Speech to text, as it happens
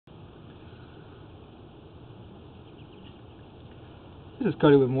This is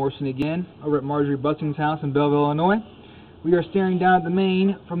Cody with Morrison again, over at Marjorie Bussing's house in Belleville, Illinois. We are staring down at the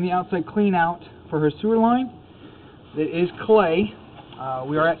main from the outside clean out for her sewer line. It is clay.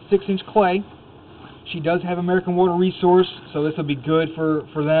 We are at 6-inch clay. She does have American Water Resource, so this will be good for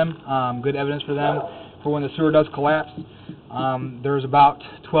them, good evidence for them for when the sewer does collapse. There's about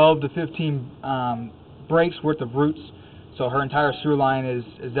 12 to 15 breaks worth of roots, so her entire sewer line is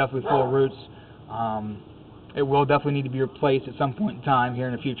definitely full of roots. It will definitely need to be replaced at some point in time here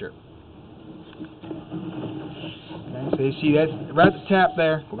in the future. Okay, so you see that's right at the tap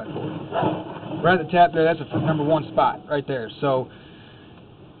there. Go back forward. Right at the tap there, that's the #1 spot right there. So,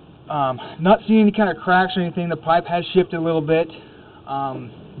 not seeing any kind of cracks or anything. The pipe has shifted a little bit,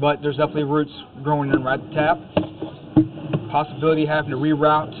 but there's definitely roots growing in right at the tap. Possibility of having to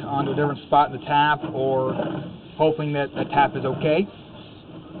reroute onto a different spot in the tap, or hoping that the tap is okay.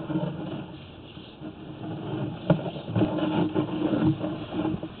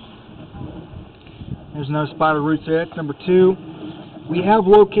 There's another spot of roots there. That's #2. We have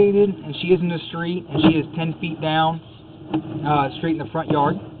located, and she is in the street, and she is 10 feet down, straight in the front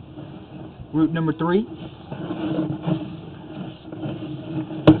yard. Root #3.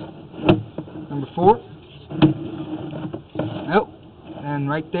 #4. Nope. And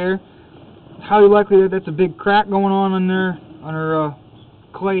right there, highly likely that that's a big crack going on there on her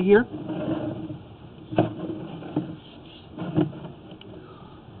clay here.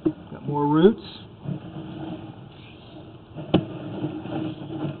 Got more roots.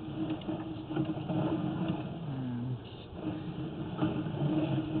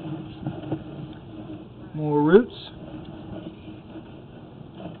 More roots.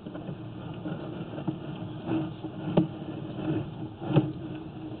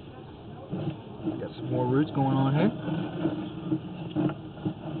 Got some more roots going on here.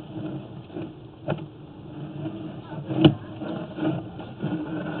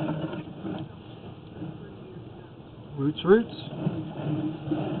 Roots.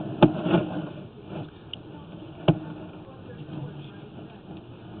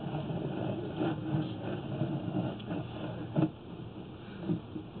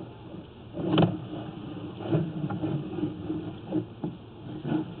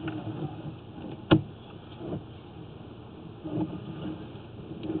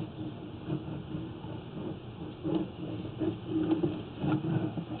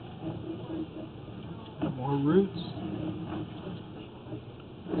 More roots.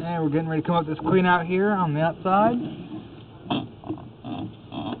 And we're getting ready to come up this clean out here on the outside. And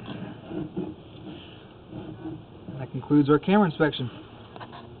that concludes our camera inspection.